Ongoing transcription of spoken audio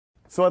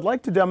So I'd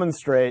like to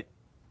demonstrate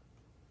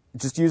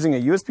just using a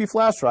USB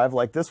flash drive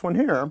like this one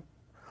here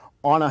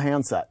on a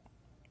handset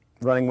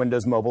running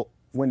Windows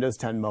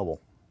 10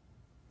 Mobile.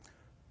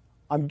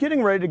 I'm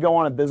getting ready to go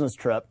on a business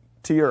trip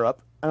to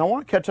Europe, and I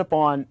want to catch up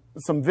on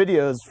some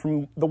videos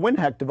from the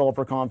WinHack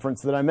Developer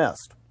Conference that I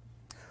missed.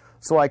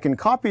 So I can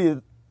copy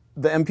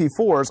the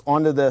MP4s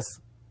onto this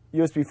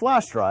USB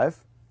flash drive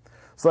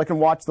so I can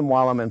watch them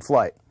while I'm in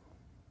flight.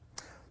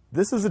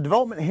 This is a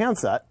development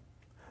handset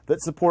that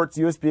supports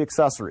USB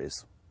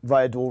accessories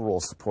via dual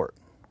role support.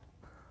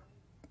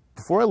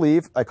 Before I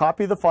leave, I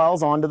copy the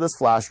files onto this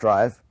flash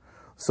drive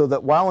so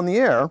that while in the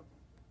air,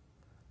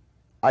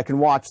 I can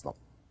watch them.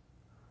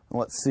 And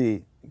let's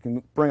see, you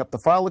can bring up the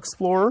File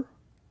Explorer.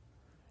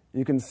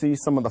 You can see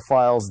some of the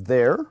files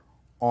there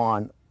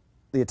on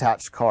the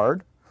attached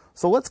card.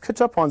 So let's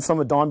catch up on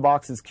some of Don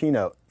Box's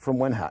keynote from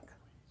WinHack.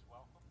 Please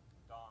welcome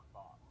Don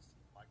Box,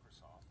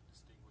 Microsoft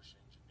Distinguished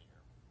Engineer.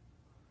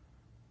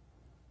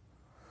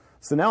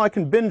 So now I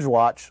can binge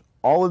watch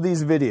all of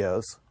these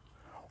videos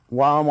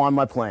while I'm on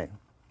my plane.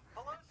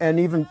 And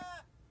even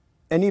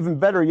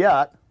better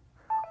yet,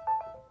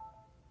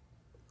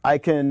 I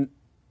can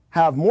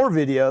have more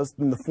videos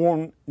than the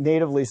phone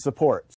natively supports.